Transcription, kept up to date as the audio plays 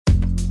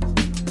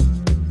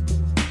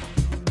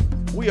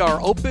We are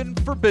open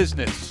for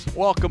business.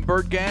 Welcome,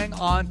 Bird Gang,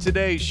 on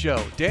today's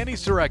show. Danny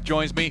Surek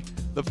joins me.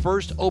 The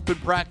first open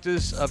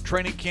practice of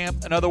training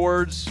camp. In other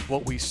words,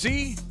 what we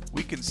see,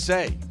 we can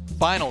say.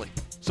 Finally.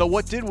 So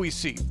what did we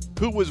see?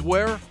 Who was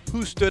where?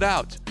 Who stood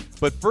out?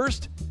 But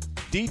first,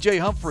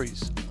 DJ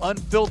Humphries,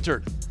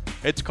 Unfiltered.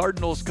 It's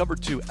Cardinals Cover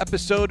 2,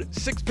 episode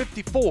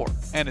 654,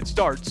 and it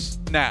starts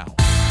now.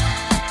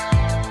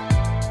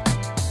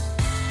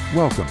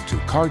 Welcome to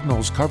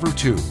Cardinals Cover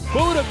 2.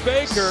 Buda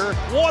Baker,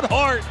 what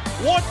heart,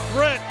 what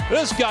grit.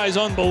 This guy's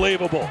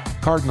unbelievable.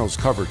 Cardinals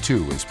Cover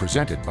 2 is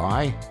presented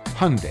by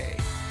Hyundai,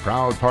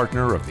 proud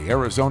partner of the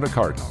Arizona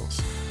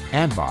Cardinals,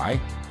 and by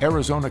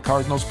Arizona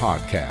Cardinals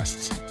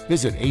Podcasts.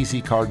 Visit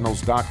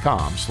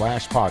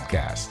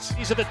azcardinals.com/podcasts.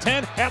 He's at the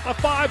 10, at the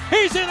 5,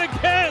 he's in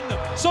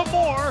again. Some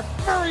more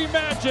Murray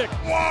magic.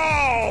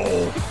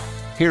 Wow!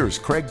 Here's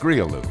Craig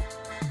Grialou.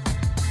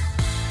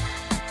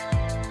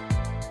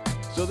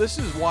 So this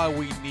is why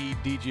we need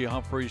DJ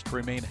Humphries to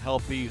remain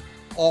healthy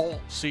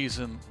all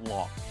season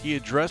long. He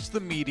addressed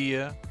the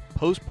media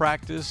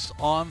post-practice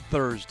on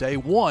Thursday.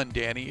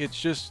 Danny, it's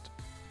just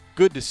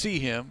good to see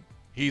him.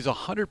 He's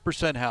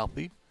 100%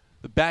 healthy.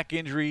 The back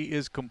injury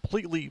is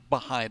completely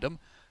behind him.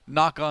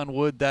 Knock on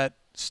wood, that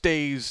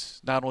stays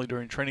not only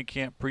during training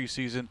camp,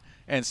 preseason,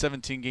 and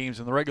 17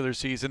 games in the regular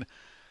season,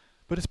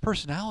 but his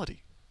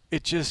personality.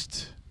 It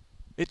shines.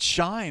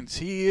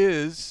 He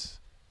is,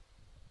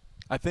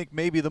 I think,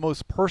 maybe the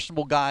most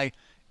personable guy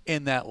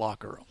in that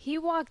locker room. He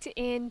walked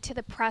into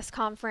the press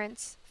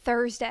conference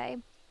Thursday,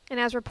 and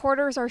as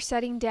reporters are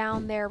setting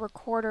down their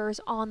recorders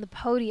on the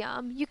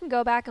podium, you can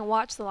go back and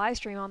watch the live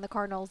stream on the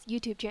Cardinals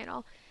YouTube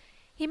channel.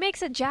 He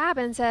makes a jab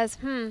and says,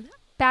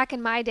 back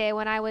in my day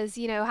when I was,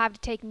 have to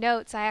take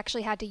notes, I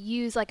actually had to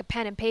use like a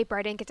pen and paper.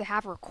 I didn't get to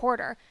have a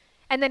recorder.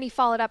 And then he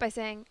followed up by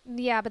saying,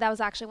 yeah, but that was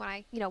actually when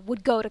I,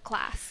 would go to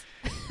class.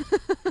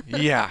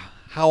 Yeah.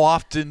 How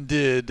often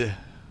did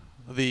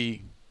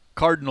the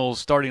Cardinals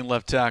starting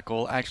left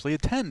tackle actually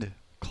attend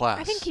class?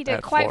 I think he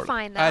did quite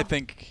fine, though. I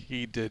think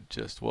he did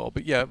just well.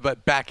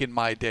 But back in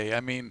my day,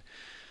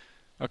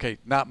 okay,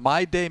 not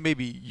my day,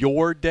 maybe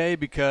your day,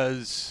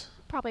 because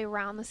probably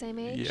around the same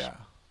age. Yeah.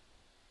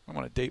 I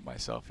want to date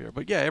myself here.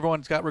 But yeah,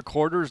 everyone's got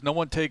recorders. No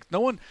one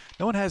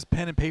has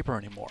pen and paper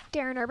anymore.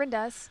 Darren Urban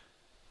does.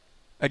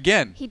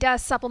 Again. He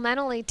does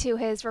supplementally to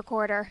his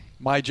recorder.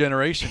 My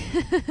generation.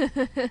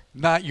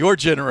 Not your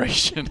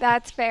generation.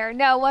 That's fair.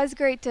 No, it was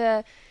great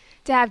to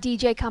have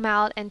DJ come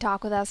out and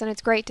talk with us, and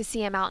it's great to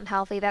see him out and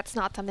healthy. That's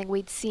not something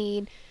we'd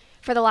seen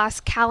for the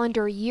last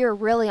calendar year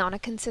really on a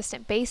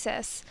consistent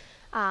basis.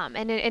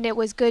 And it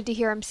was good to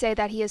hear him say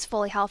that he is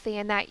fully healthy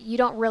and that you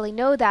don't really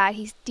know that,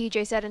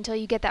 DJ said, until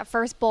you get that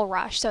first bull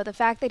rush. So the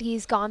fact that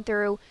he's gone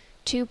through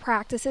 2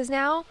 practices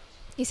now,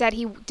 he said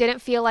he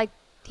didn't feel like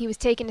he was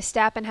taking a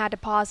step and had to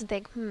pause and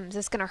think, is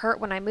this going to hurt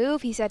when I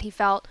move? He said he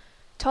felt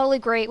totally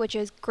great, which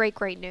is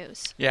great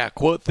news. Yeah,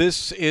 quote,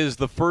 "This is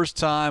the first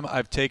time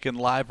I've taken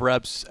live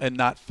reps and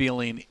not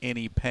feeling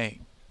any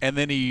pain." And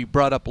then he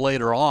brought up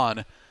later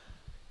on,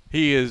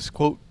 he is,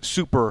 quote,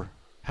 super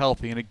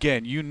healthy. And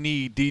again, you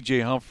need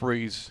DJ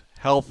Humphries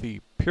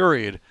healthy,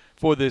 period,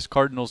 for this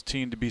Cardinals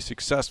team to be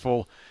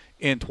successful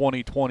in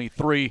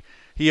 2023.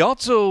 He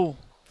also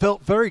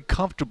felt very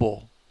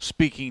comfortable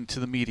speaking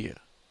to the media.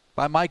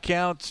 By my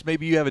counts,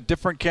 maybe you have a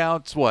different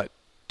counts,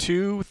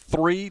 2,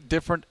 3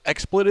 different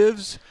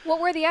expletives?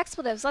 What were the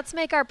expletives? Let's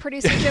make our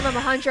producer Jim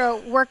Alejandro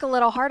work a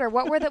little harder.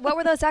 What were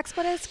those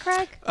expletives,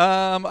 Craig?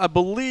 I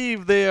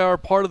believe they are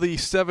part of the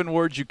 7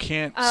 words you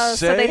can't say. Oh,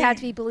 so they'd have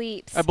to be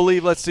bleeps. I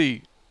believe, let's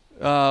see.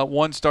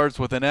 One starts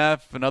with an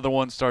F, another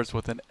one starts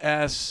with an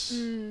S.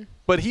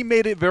 But he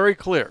made it very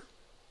clear.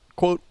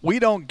 Quote, "We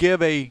don't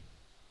give a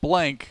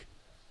blank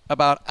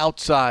about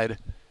outside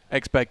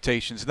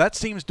expectations." And that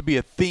seems to be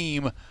a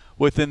theme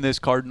within this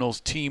Cardinals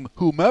team,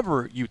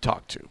 whomever you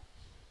talk to.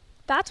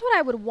 That's what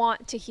I would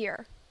want to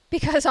hear.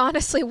 Because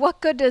honestly, what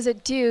good does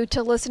it do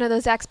to listen to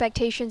those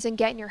expectations and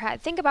get in your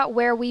head? Think about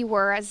where we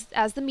were as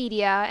the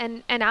media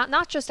and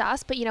not just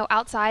us, but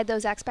outside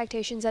those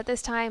expectations at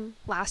this time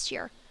last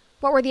year.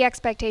 What were the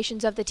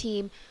expectations of the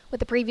team with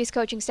the previous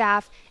coaching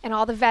staff and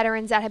all the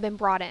veterans that have been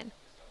brought in?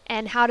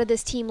 And how did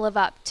this team live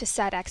up to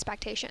set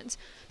expectations?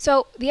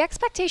 So the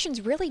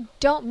expectations really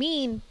don't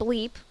mean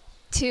bleep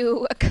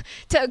to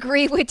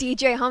agree with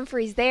DJ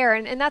Humphries there.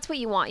 And that's what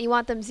you want. You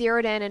want them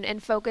zeroed in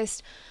and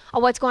focused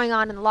on what's going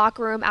on in the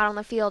locker room, out on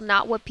the field,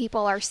 not what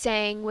people are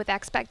saying with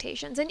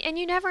expectations. And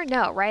you never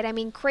know,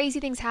 right?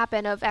 Crazy things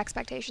happen of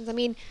expectations.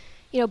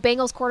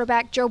 Bengals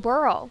quarterback Joe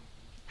Burrow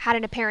had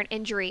an apparent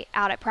injury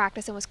out at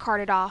practice and was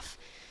carted off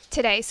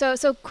today. So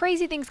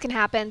crazy things can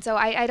happen. So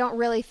I don't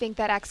really think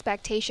that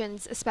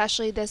expectations,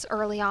 especially this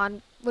early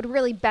on, would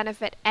really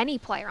benefit any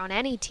player on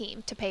any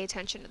team to pay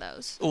attention to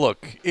those.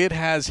 Look, it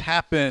has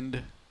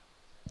happened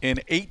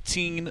in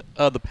 18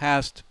 of the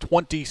past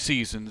 20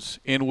 seasons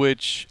in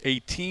which a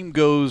team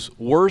goes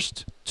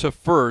worst to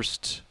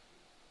first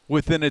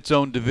within its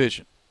own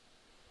division.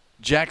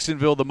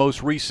 Jacksonville, the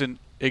most recent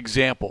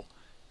example.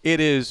 It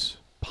is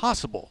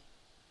possible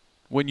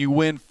when you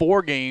win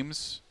 4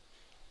 games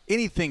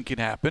anything can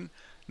happen.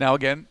 Now,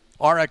 again,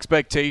 our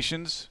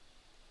expectations,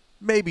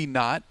 maybe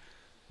not,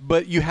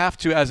 but you have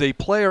to, as a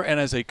player and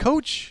as a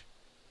coach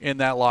in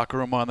that locker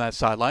room on that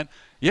sideline,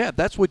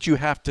 that's what you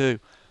have to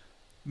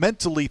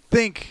mentally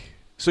think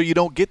so you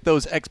don't get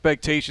those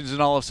expectations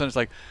and all of a sudden it's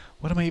like,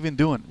 what am I even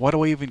doing? Why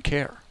do I even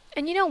care?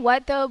 And you know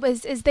what, though,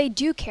 is they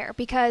do care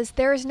because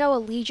there is no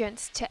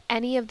allegiance to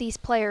any of these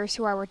players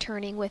who are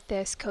returning with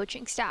this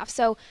coaching staff.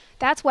 So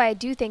that's why I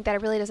do think that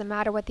it really doesn't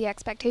matter what the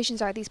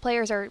expectations are. These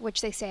players are,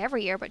 which they say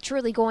every year, but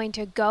truly going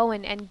to go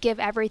and give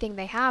everything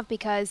they have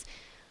because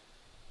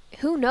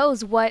who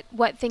knows what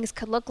things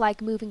could look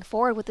like moving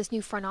forward with this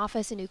new front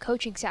office and new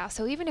coaching staff.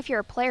 So even if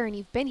you're a player and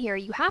you've been here,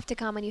 you have to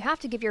come and you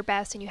have to give your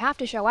best and you have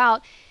to show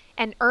out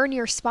and earn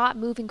your spot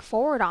moving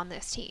forward on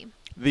this team.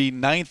 The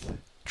 9th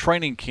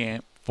training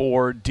camp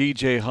for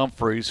DJ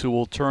Humphries, who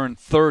will turn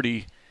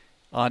 30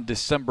 on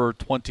December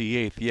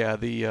 28th. Yeah,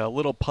 the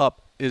little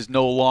pup is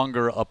no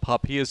longer a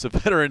pup. He is a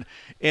veteran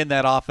in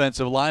that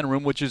offensive line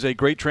room, which is a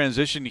great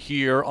transition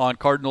here on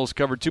Cardinals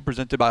Cover 2,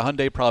 presented by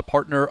Hyundai, proud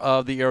partner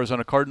of the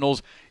Arizona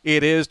Cardinals.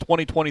 It is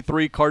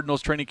 2023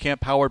 Cardinals training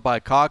camp powered by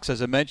Cox.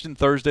 As I mentioned,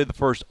 Thursday, the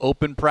first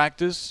open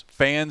practice,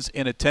 fans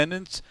in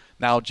attendance.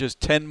 Now just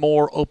 10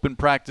 more open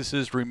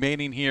practices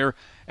remaining here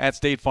at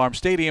State Farm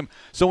Stadium.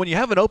 So when you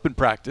have an open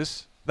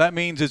practice, that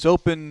means it's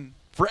open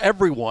for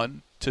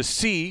everyone to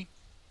see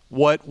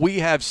what we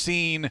have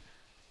seen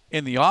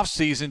in the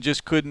offseason,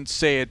 just couldn't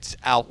say it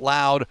out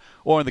loud,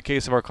 or in the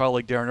case of our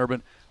colleague Darren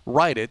Urban,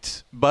 write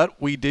it.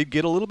 But we did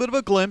get a little bit of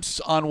a glimpse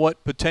on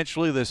what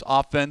potentially this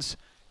offense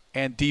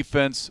and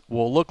defense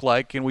will look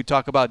like. And we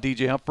talk about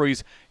DJ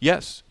Humphries.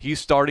 Yes, he's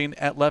starting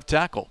at left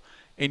tackle.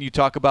 And you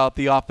talk about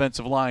the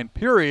offensive line,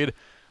 period,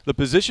 the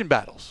position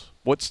battles.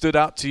 What stood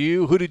out to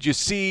you? Who did you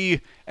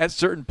see at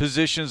certain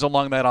positions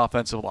along that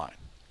offensive line?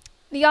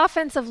 The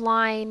offensive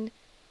line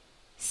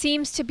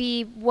seems to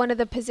be one of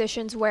the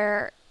positions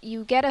where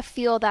you get a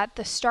feel that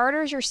the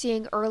starters you're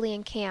seeing early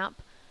in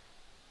camp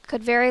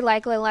could very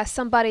likely, unless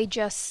somebody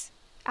just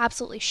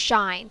absolutely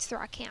shines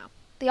throughout camp.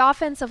 The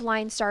offensive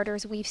line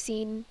starters we've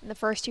seen in the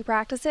first 2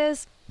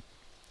 practices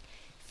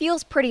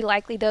feels pretty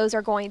likely those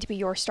are going to be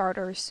your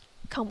starters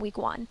come week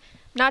 1. I'm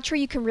not sure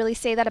you can really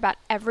say that about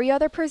every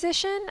other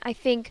position. I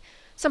think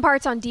some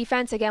parts on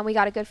defense, again, we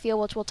got a good feel,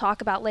 which we'll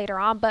talk about later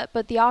on.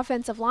 But the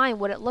offensive line,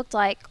 what it looked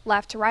like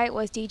left to right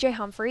was DJ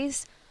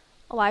Humphries,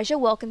 Elijah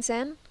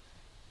Wilkinson,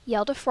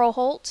 Yelda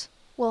Froholt,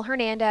 Will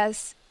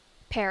Hernandez,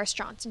 Paris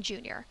Johnson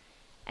Jr.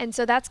 And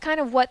so that's kind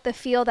of what the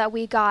feel that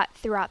we got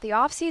throughout the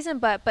offseason.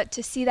 But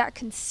to see that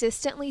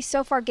consistently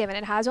so far, given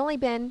it has only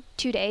been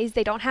 2 days,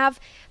 they don't have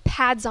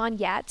pads on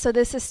yet. So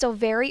this is still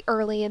very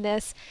early in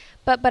this.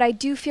 But I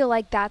do feel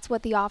like that's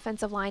what the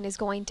offensive line is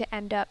going to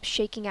end up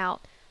shaking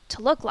out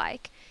to look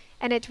like.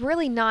 And it's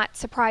really not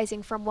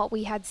surprising from what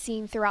we had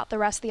seen throughout the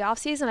rest of the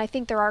offseason. I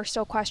think there are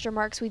still question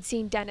marks. We'd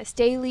seen Dennis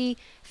Daly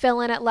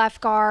fill in at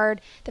left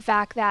guard, the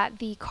fact that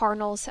the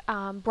Cardinals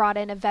brought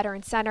in a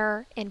veteran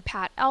center in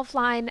Pat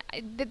Elflein.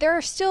 There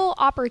are still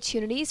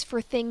opportunities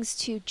for things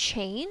to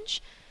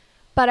change,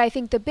 but I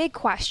think the big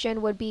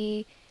question would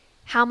be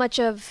how much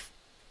of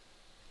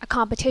a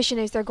competition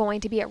is there going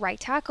to be at right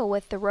tackle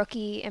with the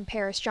rookie and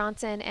Paris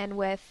Johnson and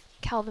with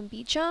Kelvin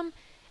Beachum?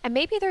 And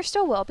maybe there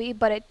still will be,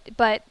 but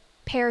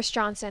Paris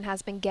Johnson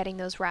has been getting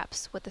those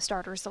reps with the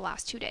starters the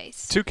last 2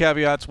 days. 2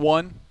 caveats.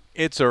 One,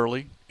 it's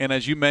early. And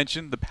as you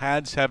mentioned, the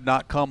pads have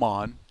not come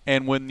on.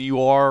 And when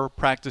you are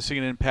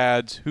practicing in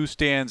pads, who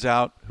stands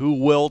out, who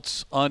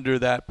wilts under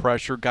that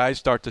pressure? Guys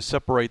start to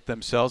separate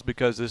themselves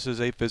because this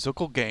is a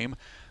physical game.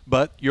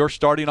 But your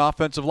starting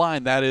offensive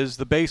line, that is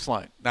the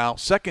baseline. Now,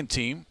 second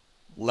team,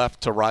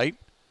 left to right,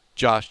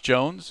 Josh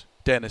Jones,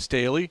 Dennis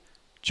Daly,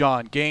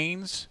 John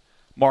Gaines,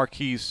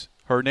 Marquise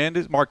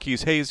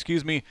Hayes,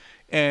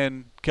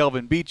 and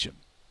Kelvin Beachum.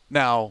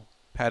 Now,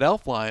 Pat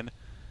Elflein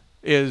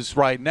is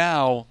right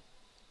now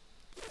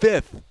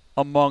 5th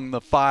among the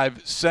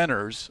 5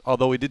 centers,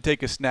 although he did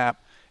take a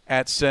snap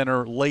at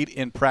center late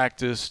in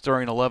practice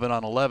during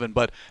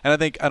 11-on-11.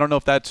 And I don't know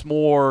if that's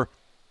more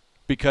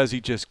because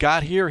he just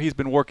got here. He's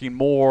been working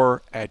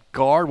more at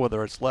guard,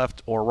 whether it's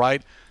left or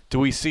right. Do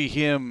we see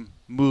him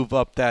move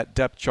up that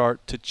depth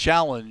chart to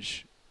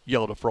challenge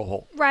Yelda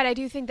Froholt? Right, I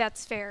do think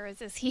that's fair,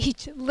 is he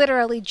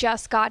literally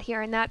just got here,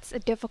 and that's a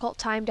difficult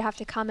time to have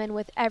to come in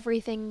with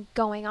everything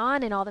going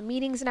on and all the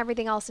meetings and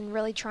everything else and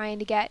really trying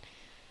to get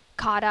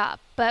caught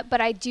up.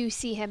 But I do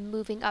see him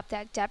moving up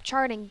that depth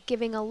chart and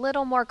giving a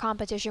little more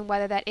competition,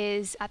 whether that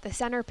is at the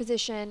center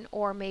position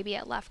or maybe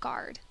at left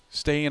guard.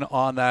 Staying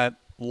on that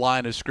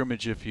line of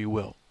scrimmage, if you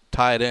will,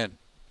 tied in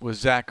with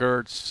Zach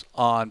Ertz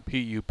on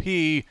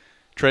PUP,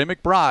 Trey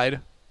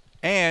McBride.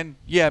 And,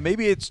 yeah,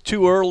 maybe it's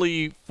too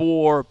early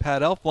for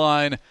Pat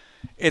Elflein.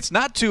 It's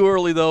not too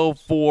early, though,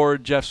 for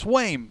Jeff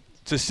Swaim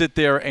to sit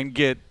there and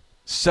get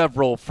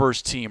several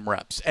first-team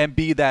reps and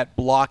be that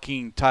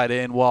blocking tight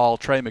end while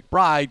Trey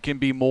McBride can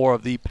be more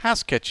of the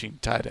pass-catching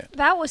tight end.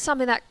 That was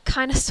something that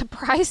kind of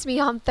surprised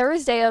me on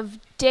Thursday of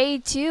day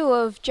 2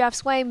 of Jeff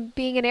Swaim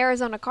being an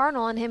Arizona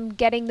Cardinal and him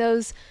getting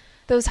those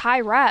those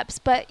high reps.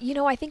 But,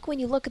 I think when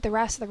you look at the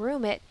rest of the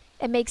room, it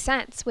makes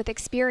sense with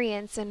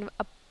experience and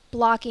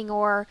blocking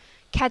or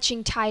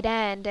catching tight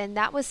end. And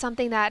that was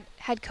something that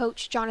head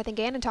coach Jonathan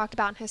Gannon talked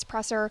about in his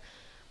presser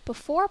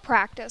before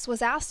practice,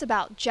 was asked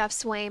about Jeff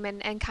Swaim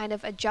and kind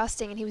of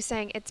adjusting. And he was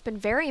saying it's been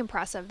very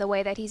impressive the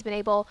way that he's been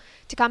able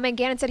to come in.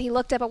 Gannon said he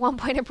looked up at one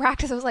point in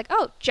practice and was like,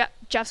 oh, Jeff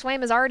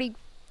Swaim is already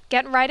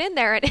getting right in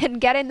there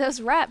and getting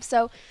those reps.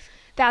 So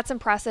that's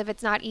impressive.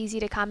 It's not easy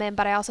to come in,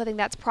 but I also think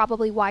that's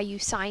probably why you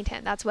signed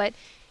him. That's what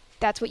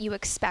you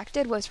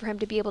expected, was for him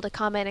to be able to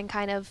come in and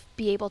kind of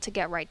be able to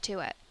get right to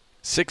it.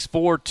 6'4",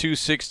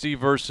 260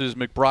 versus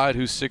McBride,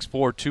 who's 6'4",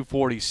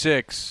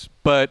 246.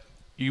 But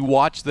you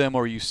watch them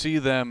or you see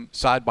them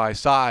side by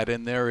side,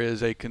 and there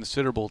is a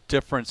considerable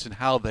difference in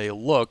how they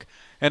look.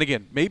 And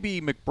again,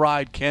 maybe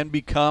McBride can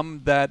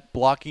become that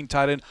blocking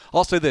tight end.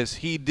 I'll say this.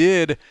 He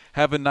did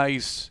have a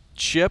nice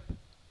chip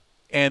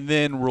and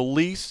then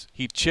release.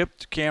 He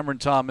chipped Cameron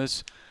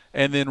Thomas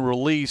and then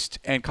released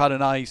and caught a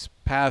nice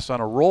pass on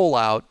a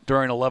rollout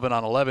during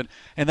 11-on-11.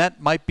 And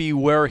that might be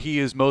where he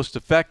is most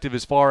effective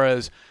as far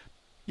as,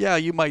 yeah,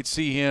 you might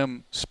see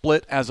him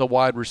split as a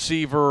wide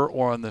receiver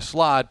or on the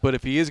slot, but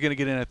if he is going to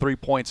get in a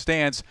three-point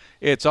stance,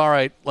 it's all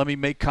right, let me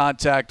make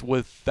contact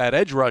with that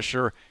edge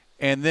rusher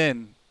and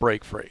then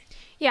break free.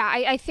 Yeah,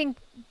 I think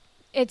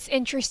it's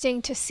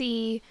interesting to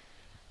see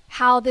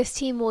how this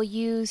team will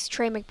use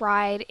Trey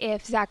McBride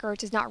if Zach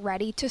Ertz is not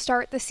ready to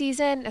start the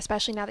season,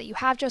 especially now that you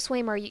have Joe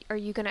Swaim. Are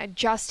you going to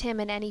adjust him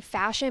in any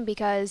fashion?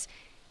 Because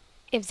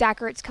if Zach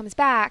Ertz comes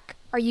back,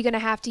 are you going to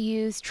have to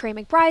use Trey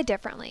McBride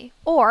differently?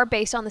 Or,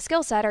 based on the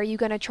skill set, are you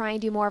going to try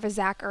and do more of a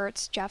Zach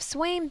Ertz, Jeff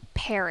Swaim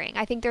pairing?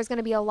 I think there's going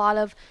to be a lot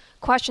of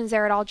questions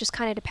there. It all just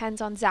kind of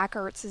depends on Zach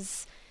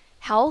Ertz's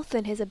health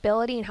and his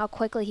ability and how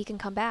quickly he can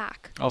come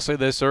back. I'll say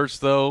this,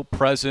 Ertz, though,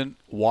 present,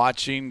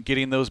 watching,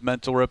 getting those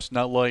mental reps,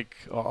 not like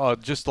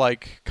just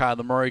like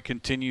Kyler Murray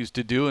continues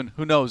to do. And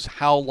who knows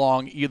how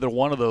long either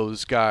one of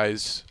those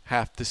guys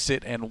have to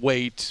sit and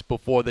wait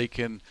before they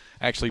can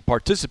actually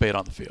participate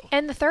on the field.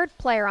 And the third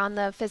player on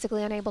the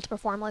physically unable to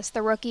perform list,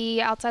 the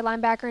rookie outside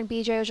linebacker in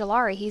B.J.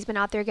 Ojulari. He's been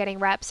out there getting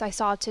reps. I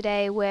saw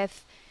today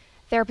with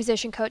their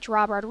position coach,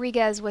 Rob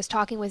Rodriguez, was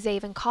talking with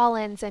Zaven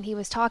Collins, and he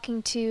was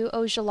talking to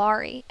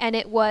Ojulari, and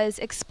it was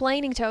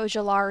explaining to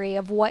Ojulari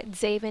of what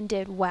Zaven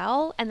did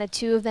well, and the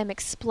two of them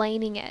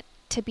explaining it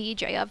to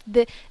BJ of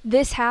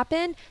this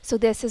happened, so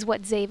this is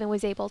what Zaven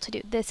was able to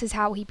do. This is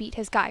how he beat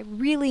his guy.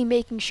 Really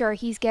making sure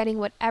he's getting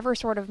whatever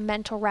sort of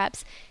mental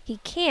reps he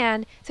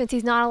can, since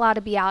he's not allowed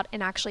to be out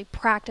and actually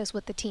practice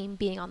with the team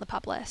being on the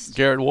PUP list.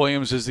 Garrett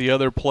Williams is the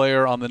other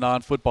player on the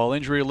non-football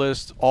injury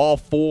list. All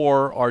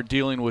four are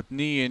dealing with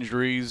knee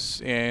injuries,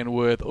 and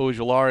with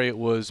Ojulari it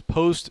was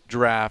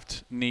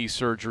post-draft knee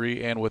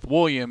surgery, and with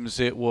Williams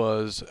it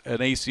was an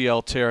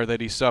ACL tear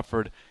that he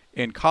suffered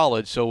in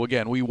college. So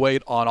again, we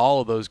wait on all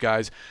of those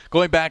guys.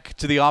 Going back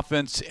to the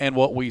offense and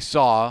what we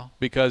saw,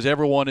 because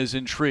everyone is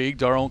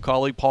intrigued, our own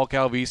colleague Paul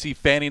Calvisi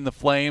fanning the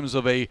flames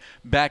of a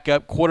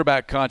backup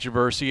quarterback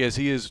controversy, as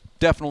he is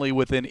definitely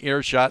within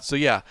earshot. So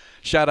yeah,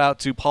 shout out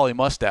to Paulie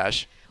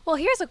Mustache. Well,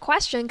 here's a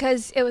question,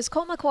 because it was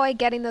Colt McCoy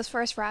getting those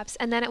first reps,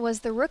 and then it was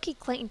the rookie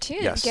Clayton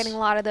Tune getting a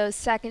lot of those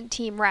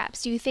second-team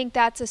reps. Do you think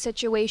that's a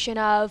situation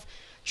of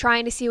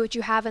trying to see what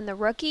you have in the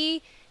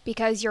rookie,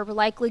 because you're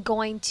likely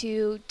going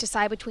to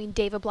decide between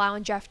David Blau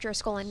and Jeff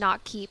Driscoll and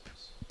not keep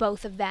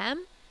both of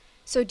them?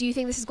 So do you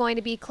think this is going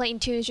to be Clayton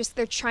Tune, just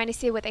they're trying to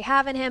see what they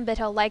have in him, but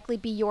he'll likely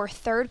be your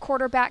third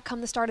quarterback come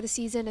the start of the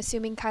season,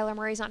 assuming Kyler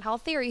Murray's not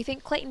healthy? Or you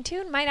think Clayton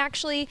Tune might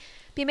actually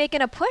be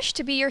making a push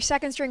to be your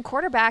second-string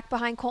quarterback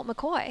behind Colt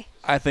McCoy?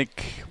 I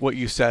think what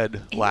you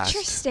said last.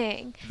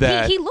 Interesting.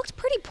 He looked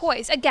pretty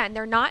poised. Again,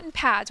 they're not in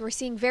pads. We're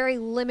seeing very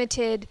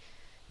limited,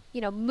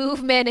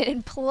 movement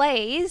and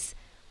plays.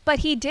 But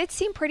he did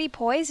seem pretty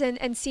poised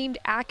and seemed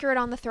accurate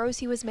on the throws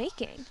he was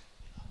making.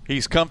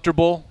 He's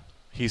comfortable.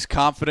 He's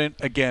confident.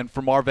 Again,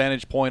 from our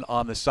vantage point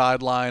on the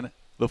sideline,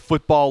 the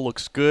football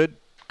looks good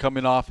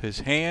coming off his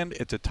hand.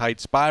 It's a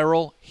tight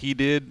spiral. He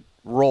did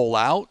roll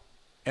out,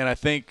 and I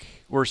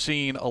think we're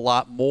seeing a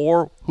lot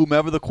more,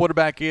 whomever the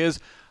quarterback is,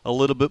 a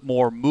little bit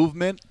more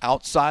movement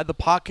outside the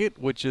pocket,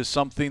 which is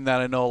something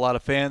that I know a lot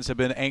of fans have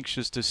been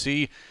anxious to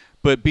see.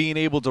 But being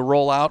able to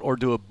roll out or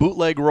do a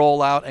bootleg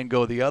rollout and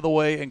go the other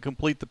way and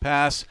complete the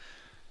pass,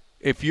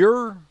 if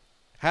you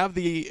have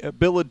the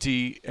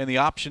ability and the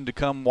option to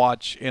come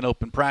watch in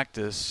open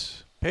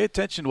practice, pay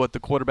attention to what the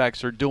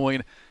quarterbacks are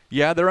doing.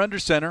 Yeah, they're under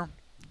center.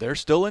 They're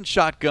still in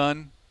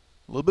shotgun,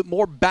 a little bit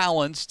more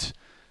balanced.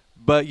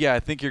 But, yeah, I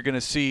think you're going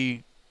to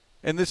see,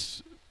 and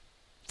this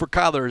for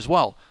Kyler as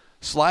well,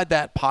 slide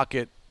that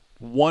pocket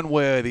one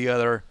way or the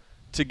other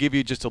to give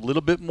you just a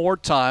little bit more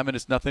time, and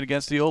it's nothing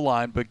against the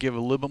O-line, but give a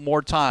little bit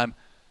more time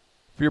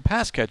for your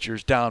pass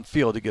catchers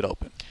downfield to get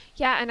open.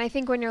 Yeah, and I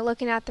think when you're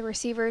looking at the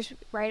receivers,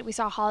 right, we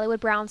saw Hollywood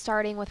Brown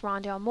starting with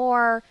Rondale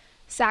Moore.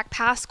 Zach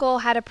Pascal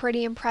had a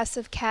pretty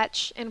impressive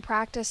catch in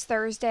practice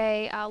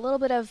Thursday. A little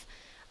bit of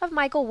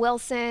Michael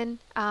Wilson.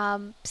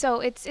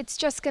 So it's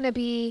just going to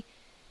be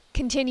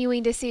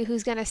continuing to see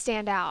who's going to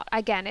stand out.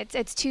 Again,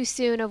 it's too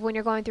soon of when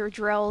you're going through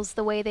drills,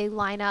 the way they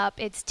line up.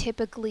 It's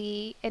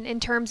typically, in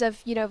terms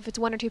of, if it's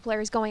one or two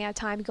players going at a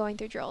time going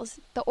through drills,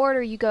 the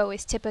order you go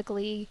is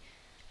typically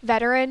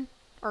veteran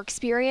or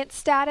experience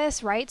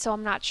status, right? So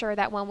I'm not sure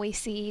that when we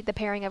see the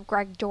pairing of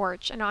Greg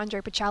Dortch and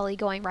Andre Pacelli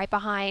going right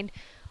behind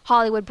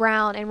Hollywood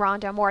Brown and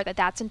Rondell Moore,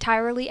 that's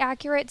entirely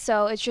accurate.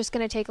 So it's just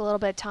going to take a little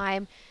bit of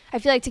time, I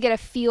feel like, to get a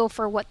feel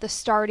for what the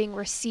starting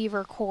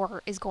receiver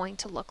core is going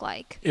to look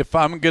like. If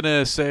I'm going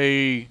to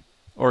say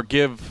or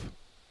give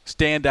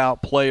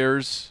standout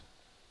players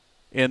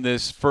in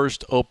this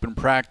first open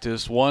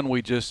practice, one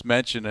we just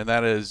mentioned, and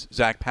that is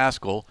Zach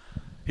Pascal.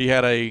 He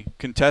had a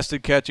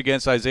contested catch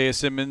against Isaiah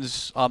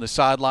Simmons on the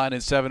sideline in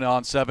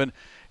 7-on-7,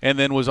 and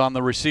then was on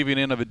the receiving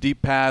end of a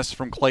deep pass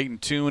from Clayton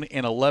Tune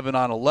in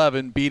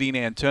 11-on-11, beating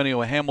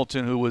Antonio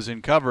Hamilton, who was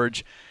in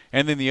coverage.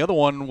 And then the other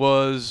one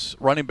was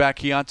running back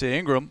Keontae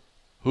Ingram,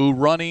 who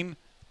running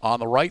on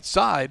the right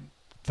side,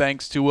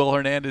 thanks to Will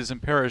Hernandez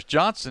and Paris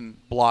Johnson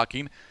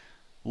blocking,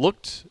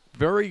 looked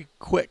very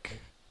quick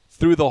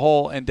through the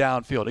hole and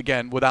downfield.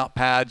 Again, without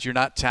pads, you're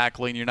not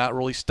tackling, you're not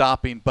really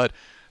stopping, but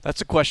that's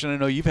a question I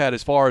know you've had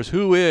as far as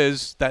who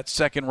is that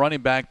second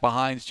running back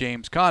behind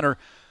James Conner.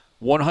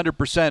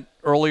 100%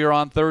 earlier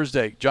on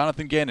Thursday.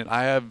 Jonathan Gannon,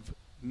 I have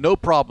no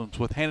problems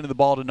with handing the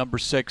ball to number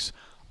 6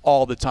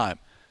 all the time.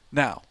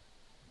 Now,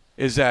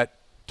 is that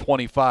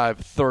 25,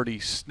 30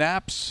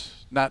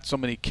 snaps, not so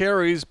many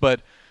carries,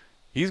 but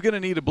he's going to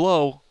need a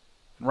blow.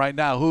 And right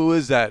now, who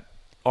is that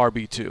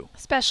RB2?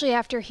 Especially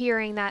after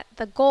hearing that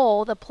the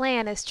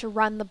plan is to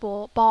run the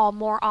ball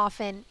more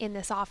often in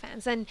this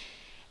offense. And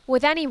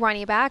with any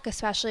running back,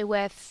 especially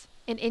with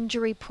an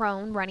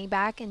injury-prone running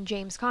back in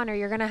James Conner,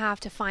 you're going to have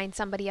to find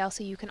somebody else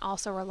who you can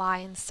also rely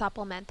and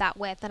supplement that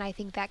with. And I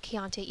think that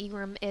Keontae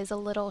Ingram is a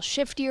little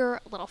shiftier,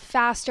 a little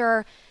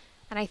faster.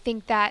 And I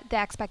think that the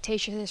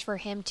expectation is for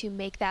him to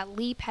make that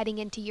leap heading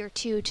into year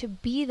 2 to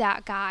be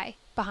that guy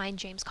behind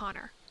James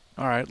Conner.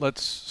 All right,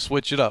 let's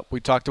switch it up. We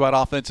talked about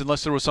offense.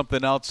 Unless there was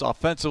something else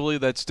offensively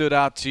that stood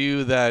out to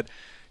you that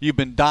you've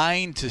been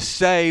dying to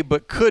say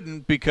but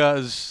couldn't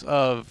because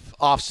of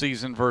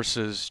off-season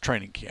versus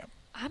training camp.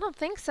 I don't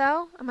think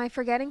so. Am I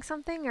forgetting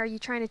something? Are you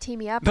trying to tee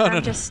me up? No,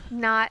 I'm just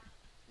not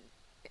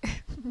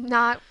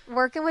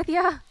working with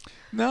you?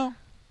 No.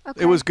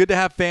 Okay. It was good to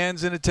have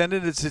fans in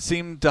attendance. It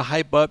seemed to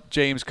hype up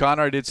James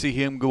Conner. I did see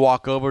him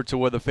walk over to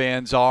where the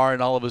fans are,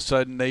 and all of a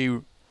sudden they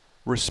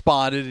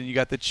responded, and you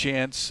got the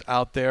chants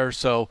out there.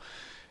 So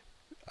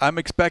I'm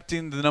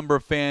expecting the number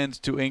of fans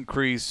to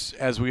increase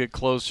as we get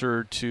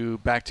closer to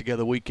Back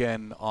Together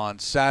weekend on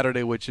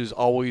Saturday, which is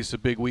always a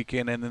big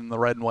weekend, and then the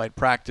red and white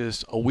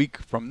practice a week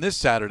from this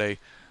Saturday,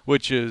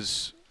 which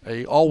is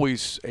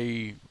always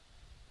a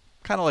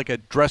kind of like a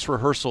dress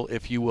rehearsal,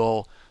 if you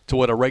will, to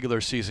what a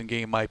regular season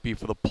game might be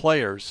for the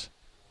players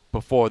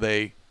before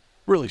they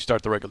really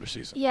start the regular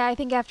season. Yeah, I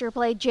think after a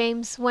play,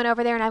 James went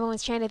over there and everyone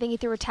was chanting. I think he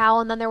threw a towel,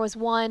 and then there was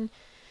one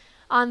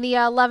on the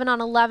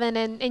 11-on-11,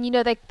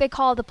 and they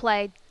called the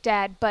play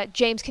dead, but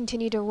James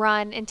continued to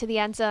run into the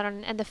end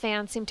zone, and the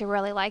fans seemed to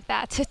really like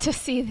that to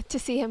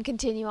see him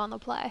continue on the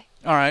play.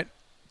 All right,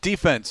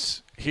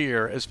 defense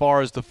here as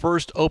far as the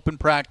first open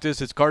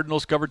practice. It's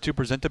Cardinals Cover 2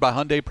 presented by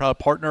Hyundai, proud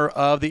partner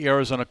of the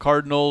Arizona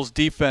Cardinals.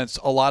 Defense,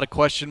 a lot of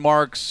question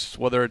marks,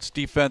 whether it's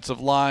defensive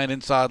line,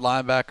 inside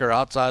linebacker,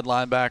 outside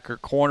linebacker,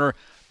 corner,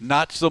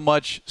 not so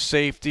much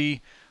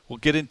safety. We'll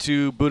get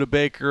into Budda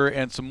Baker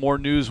and some more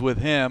news with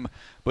him,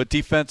 but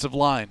defensive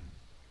line,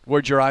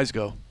 where'd your eyes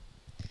go?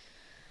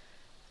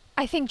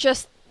 I think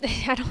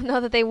I don't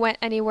know that they went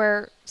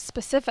anywhere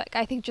specific.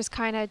 I think just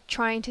kind of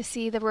trying to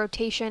see the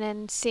rotation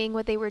and seeing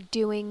what they were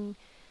doing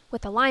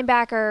with the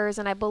linebackers.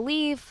 And I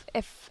believe,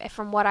 if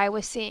from what I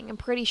was seeing, I'm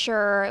pretty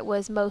sure it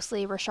was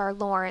mostly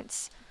Rashard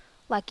Lawrence,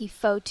 Lucky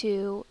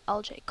Fotu,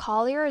 LJ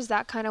Collier. Is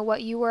that kind of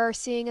what you were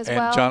seeing as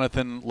well? And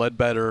Jonathan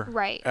Ledbetter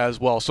right. as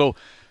well. So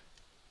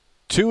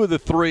 2 of the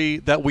 3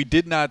 that we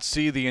did not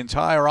see the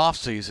entire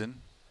offseason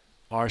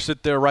are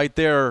sit there right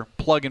there,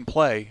 plug and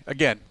play.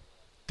 Again,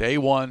 day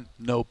 1,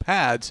 no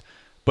pads,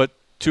 but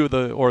 3 of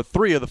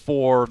the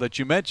 4 that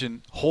you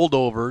mentioned,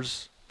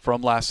 holdovers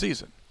from last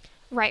season.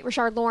 Right,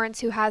 Rashard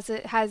Lawrence, who has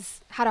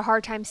had a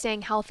hard time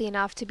staying healthy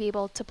enough to be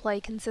able to play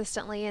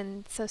consistently,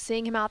 and so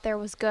seeing him out there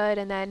was good.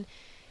 And then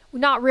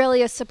not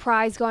really a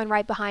surprise going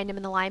right behind him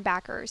in the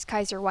linebackers,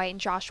 Kaiser White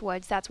and Josh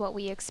Woods. That's what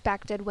we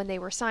expected when they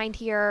were signed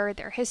here.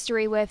 Their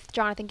history with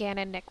Jonathan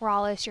Gannon, Nick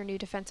Rawlis, your new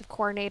defensive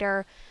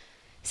coordinator.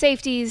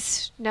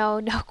 Safeties,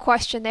 no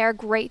question there.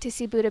 Great to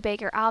see Budda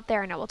Baker out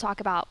there. I know we'll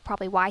talk about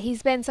probably why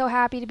he's been so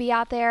happy to be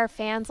out there.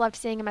 Fans loved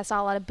seeing him. I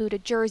saw a lot of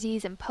Budda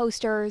jerseys and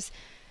posters.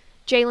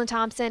 Jalen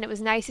Thompson, it was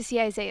nice to see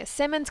Isaiah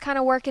Simmons kind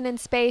of working in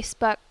space,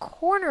 but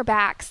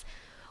cornerbacks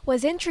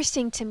was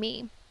interesting to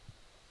me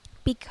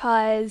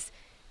because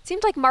it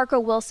seemed like Marco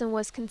Wilson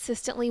was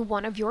consistently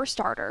one of your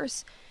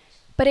starters,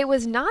 but it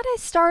was not a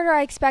starter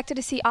I expected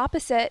to see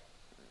opposite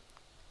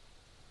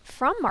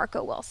from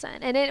Marco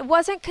Wilson, and it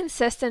wasn't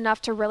consistent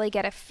enough to really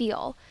get a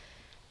feel.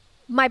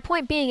 My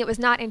point being, it was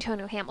not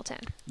Antonio Hamilton.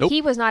 Nope.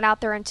 He was not out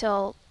there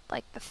until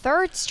like the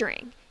third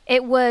string.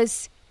 It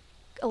was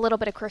a little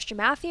bit of Christian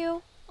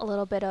Matthew, a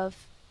little bit of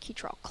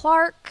Cardinals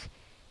Clark.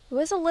 It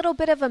was a little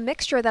bit of a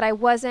mixture that I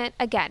wasn't,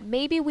 again,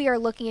 maybe we are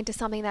looking into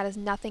something that is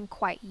nothing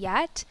quite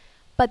yet,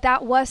 but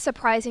that was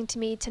surprising to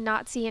me to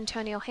not see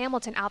Antonio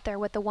Hamilton out there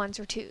with the ones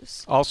or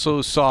twos.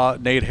 Also saw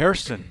Nate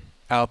Hairston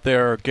out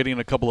there getting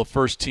a couple of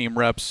first-team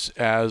reps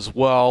as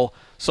well.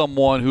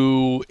 Someone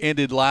who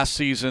ended last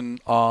season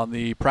on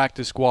the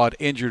practice squad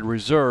injured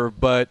reserve.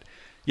 But,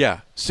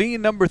 yeah,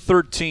 seeing number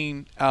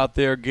 13 out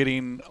there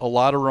getting a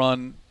lot of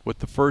run with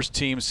the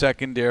first-team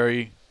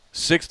secondary,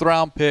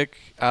 6th-round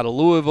pick out of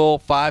Louisville,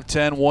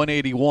 5'10",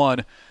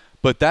 181.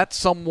 But that's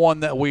someone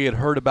that we had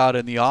heard about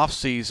in the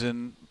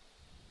offseason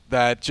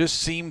that just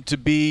seemed to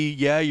be,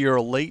 you're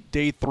a late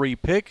day 3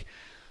 pick.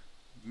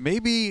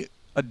 Maybe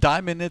a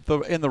diamond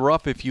in the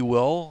rough, if you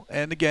will.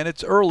 And, again,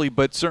 it's early,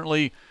 but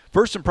certainly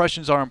first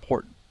impressions are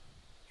important.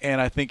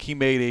 And I think he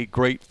made a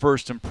great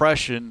first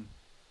impression,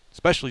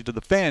 especially to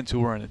the fans who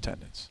were in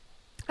attendance.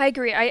 I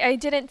agree. I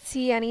didn't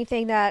see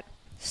anything that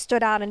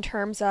stood out in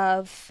terms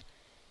of,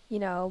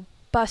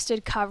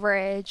 busted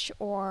coverage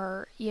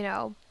or,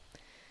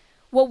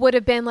 what would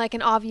have been like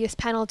an obvious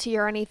penalty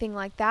or anything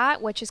like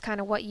that, which is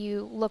kind of what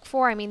you look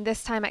for. I mean,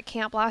 this time at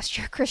camp last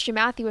year, Christian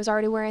Matthew was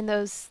already wearing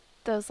those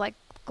like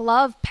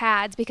glove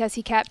pads because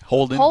he kept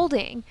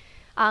holding.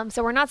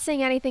 So we're not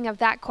seeing anything of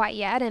that quite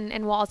yet.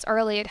 And while it's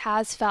early, it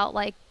has felt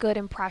like good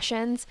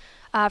impressions.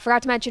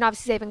 Forgot to mention,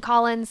 obviously, Zaven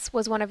Collins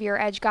was one of your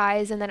edge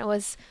guys. And then it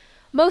was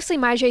mostly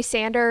Myjai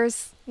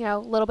Sanders, a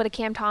little bit of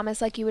Cam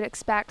Thomas like you would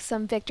expect,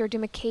 some Victor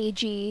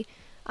Dimukeje.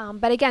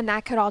 But again,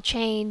 that could all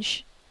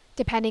change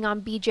depending on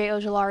B.J.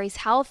 Ojulari's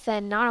health.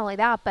 And not only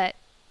that, but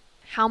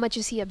how much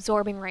is he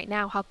absorbing right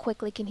now? How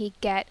quickly can he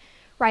get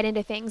right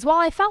into things? While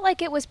I felt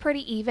like it was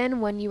pretty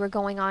even when you were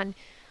going on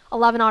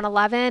 11 on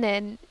 11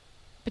 and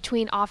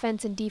between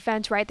offense and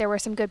defense, right? There were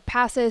some good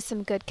passes,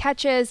 some good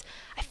catches.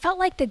 I felt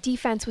like the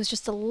defense was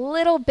just a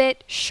little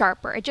bit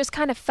sharper. It just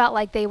kind of felt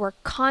like they were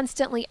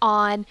constantly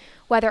on,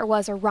 whether it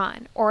was a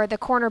run or the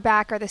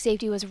cornerback or the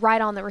safety was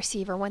right on the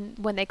receiver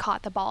when they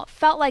caught the ball. It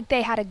felt like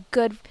they had a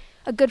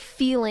good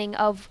feeling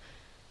of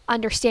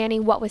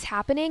understanding what was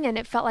happening, and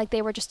it felt like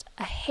they were just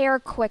a hair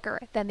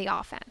quicker than the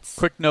offense.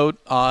 Quick note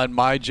on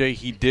Myjai,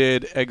 he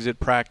did exit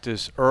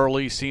practice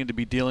early, seemed to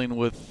be dealing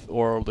with,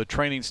 or the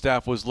training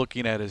staff was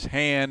looking at his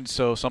hand,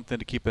 so something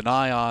to keep an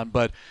eye on.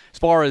 But as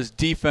far as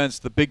defense,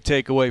 the big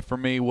takeaway for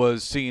me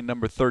was seeing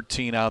number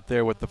 13 out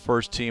there with the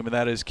first team, and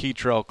that is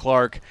Cardinals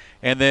Clark.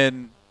 And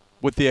then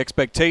with the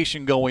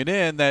expectation going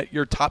in that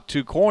your top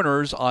 2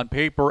 corners on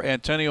paper,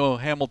 Antonio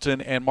Hamilton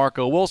and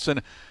Marco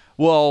Wilson,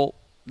 well,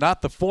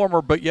 not the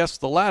former, but yes,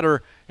 the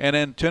latter, and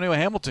Antonio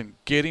Hamilton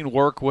getting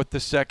work with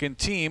the second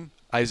team.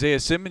 Isaiah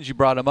Simmons, you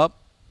brought him up.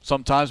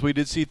 Sometimes we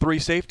did see 3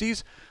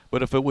 safeties,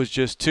 but if it was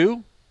just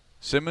 2,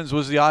 Simmons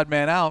was the odd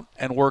man out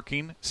and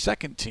working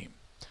second team.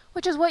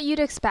 Which is what you'd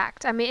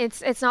expect. I mean,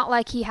 it's not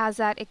like he has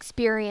that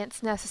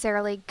experience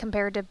necessarily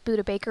compared to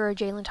Budda Baker or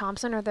Jalen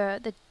Thompson, or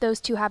those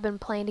two have been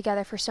playing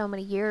together for so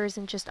many years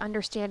and just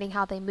understanding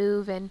how they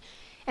move and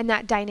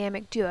that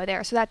dynamic duo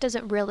there. So that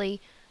doesn't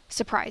really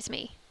surprise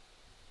me.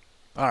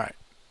 All right.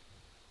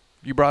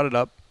 You brought it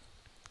up.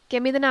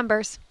 Give me the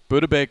numbers.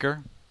 Budda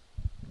Baker.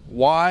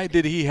 Why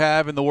did he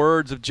have, in the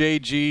words of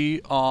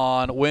JG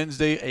on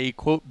Wednesday, a,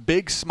 quote,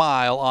 big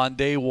smile on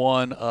day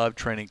 1 of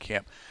training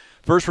camp?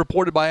 First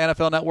reported by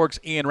NFL Network's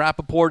Ian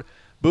Rappaport,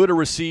 Budda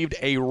received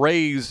a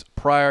raise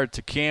prior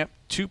to camp,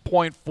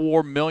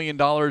 $2.4 million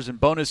in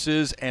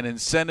bonuses and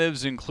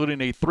incentives,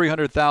 including a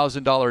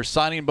 $300,000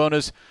 signing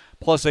bonus,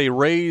 plus a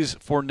raise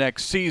for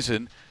next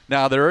season.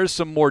 Now, there is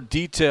some more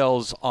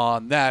details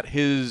on that.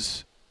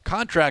 His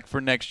contract for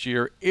next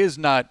year is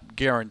not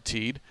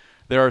guaranteed.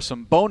 There are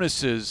some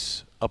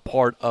bonuses a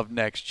part of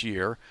next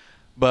year,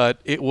 but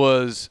it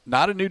was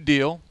not a new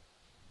deal,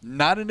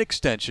 not an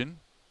extension,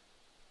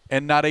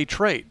 and not a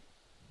trade.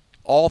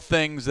 All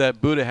things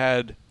that Budda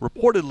had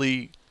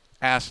reportedly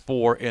asked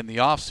for in the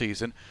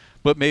offseason,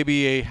 but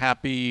maybe a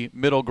happy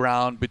middle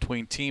ground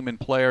between team and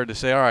player to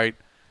say, all right,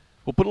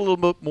 we'll put a little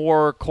bit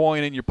more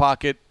coin in your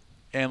pocket,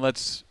 and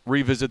let's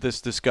revisit this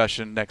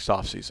discussion next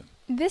offseason.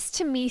 This,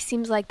 to me,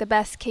 seems like the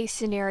best-case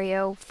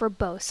scenario for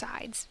both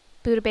sides.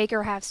 Budda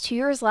Baker has 2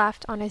 years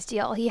left on his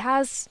deal. He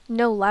has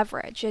no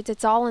leverage.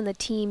 It's all in the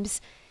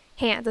team's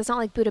hands. It's not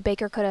like Budda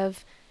Baker could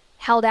have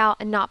held out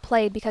and not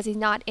played because he's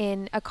not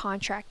in a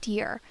contract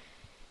year.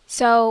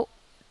 So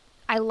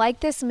I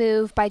like this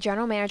move by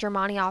General Manager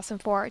Monty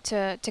Ossenfort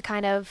to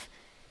kind of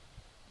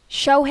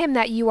show him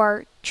that you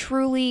are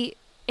truly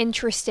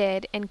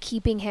interested in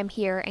keeping him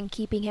here and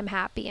keeping him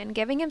happy and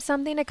giving him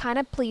something to kind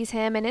of please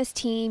him and his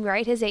team,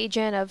 right? His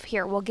agent of,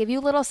 here, we'll give you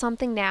a little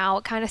something now.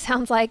 It kind of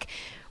sounds like,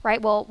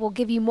 right, we'll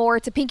give you more.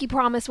 It's a pinky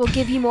promise. We'll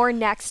give you more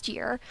next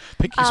year.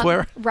 Pinky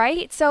swear.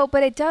 Right? So,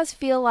 but it does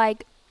feel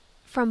like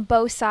from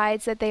both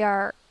sides that they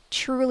are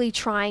truly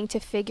trying to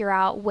figure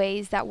out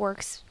ways that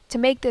works to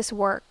make this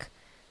work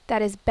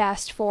that is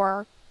best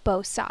for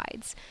both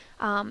sides.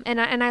 And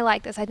I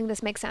like this. I think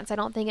this makes sense. I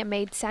don't think it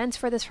made sense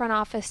for this front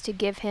office to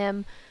give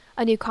him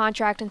a new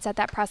contract and set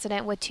that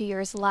precedent with 2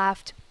 years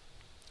left.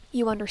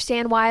 You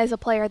understand why, as a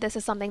player, this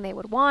is something they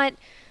would want,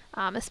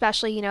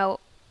 especially,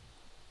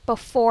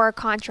 before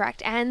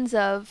contract ends,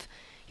 of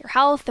your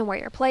health and where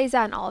your play's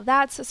at and all of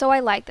that. So I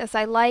like this.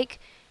 I like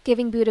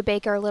giving Budda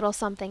Baker a little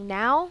something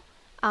now,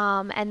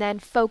 and then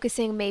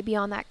focusing maybe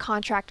on that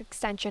contract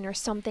extension or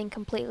something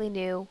completely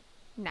new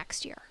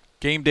next year.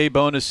 Game day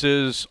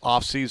bonuses,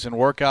 off-season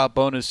workout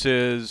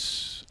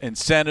bonuses,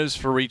 incentives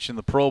for reaching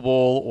the Pro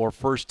Bowl or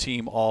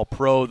first-team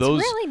All-Pro. It's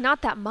really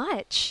not that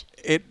much.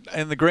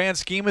 In the grand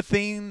scheme of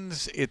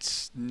things,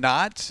 it's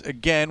not.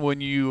 Again,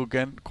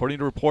 according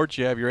to reports,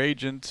 you have your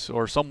agent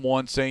or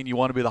someone saying you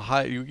want to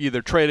be you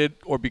either traded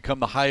or become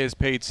the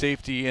highest-paid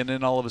safety, and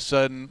then all of a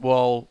sudden,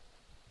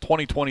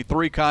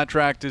 2023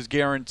 contract is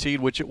guaranteed,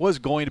 which it was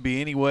going to be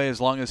anyway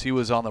as long as he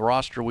was on the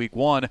roster week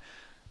 1.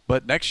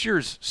 But next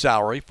year's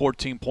salary,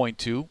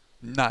 $14.2,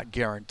 not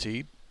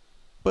guaranteed.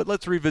 But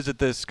let's revisit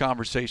this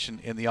conversation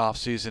in the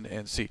offseason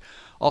and see.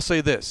 I'll say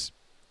this.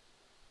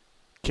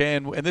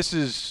 And this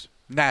is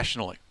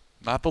nationally,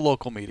 not the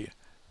local media,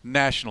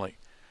 nationally.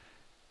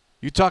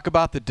 You talk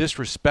about the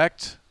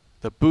disrespect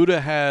that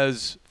Budda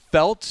has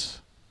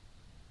felt,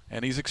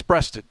 and he's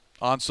expressed it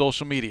on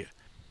social media.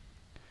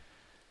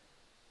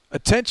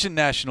 Attention,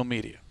 national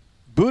media.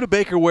 Budda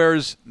Baker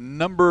wears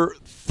number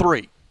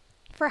 3.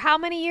 For how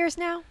many years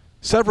now?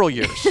 Several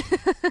years.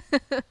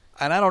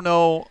 And I don't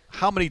know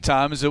how many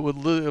times it would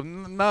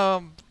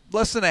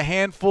less than a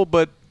handful,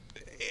 but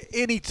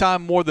any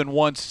time more than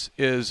once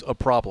is a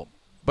problem.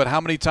 But how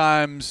many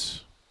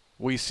times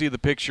we see the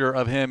picture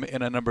of him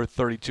in a number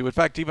 32? In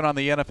fact, even on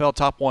the NFL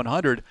Top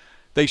 100,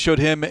 they showed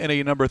him in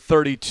a number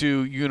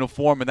 32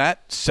 uniform, and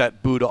that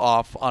set Budda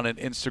off on an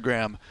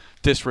Instagram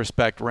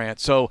disrespect rant.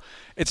 So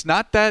it's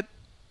not that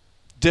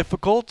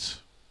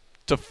difficult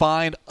to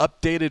find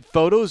updated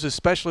photos,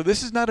 especially.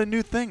 This is not a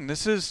new thing.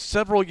 This is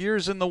several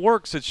years in the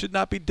works. It should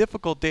not be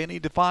difficult, Danny,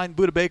 to find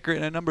Budda Baker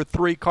in a number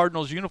 3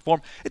 Cardinals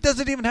uniform. It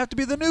doesn't even have to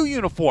be the new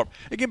uniform.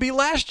 It can be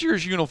last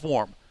year's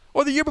uniform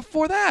or the year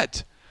before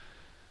that.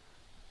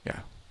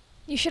 Yeah.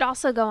 You should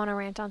also go on a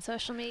rant on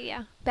social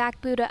media.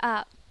 Back Budda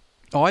up.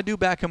 Oh, I do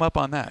back him up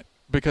on that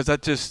because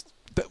that just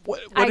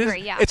I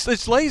agree, yeah.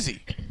 It's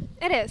lazy.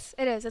 It is.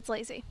 It's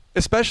lazy.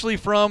 Especially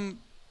from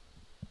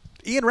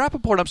Ian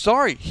Rappaport. I'm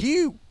sorry.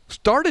 He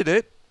started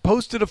it,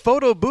 posted a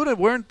photo of Budda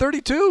wearing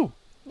 32.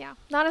 Yeah,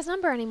 not his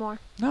number anymore.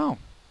 No.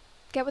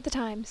 Get with the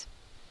times.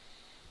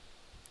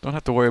 Don't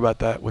have to worry about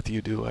that with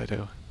you, do I?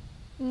 Do?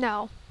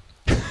 No.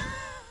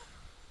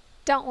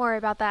 Don't worry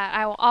about that.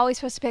 I will always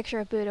post a picture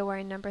of Budda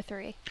wearing number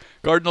 3.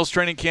 Cardinals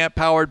training camp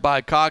powered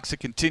by Cox. It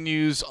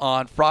continues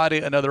on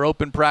Friday, another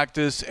open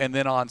practice, and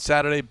then on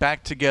Saturday,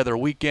 back together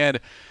weekend.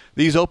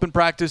 These open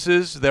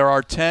practices, there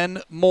are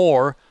 10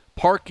 more.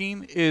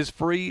 Parking is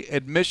free.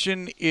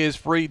 Admission is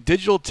free.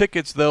 Digital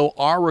tickets, though,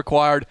 are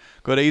required.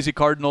 Go to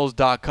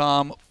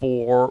azcardinals.com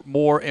for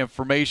more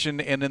information.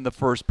 And then the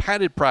first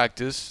padded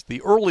practice,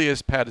 the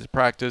earliest padded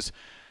practice,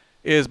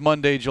 is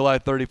Monday, July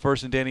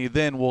 31st. And, Danny,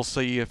 then we'll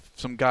see if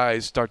some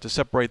guys start to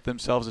separate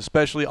themselves,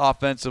 especially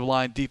offensive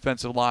line,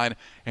 defensive line,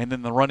 and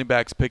then the running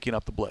backs picking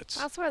up the blitz.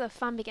 That's where the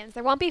fun begins.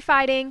 There won't be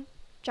fighting.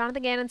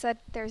 Jonathan Gannon said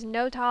there's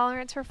no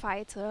tolerance for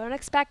fights, so don't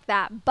expect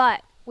that.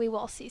 But we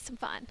will see some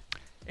fun.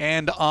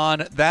 And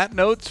on that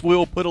note,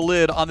 we'll put a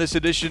lid on this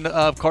edition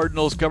of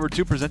Cardinals Cover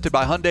 2 presented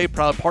by Hyundai,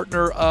 proud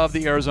partner of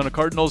the Arizona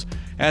Cardinals.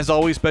 As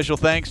always, special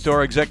thanks to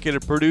our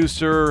executive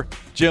producer,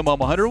 Jim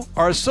Omohundro,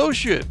 our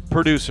associate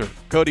producer,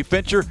 Cody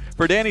Fincher.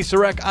 For Danny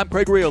Sarek, I'm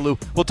Craig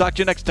Riolu. We'll talk to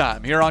you next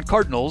time here on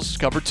Cardinals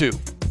Cover 2.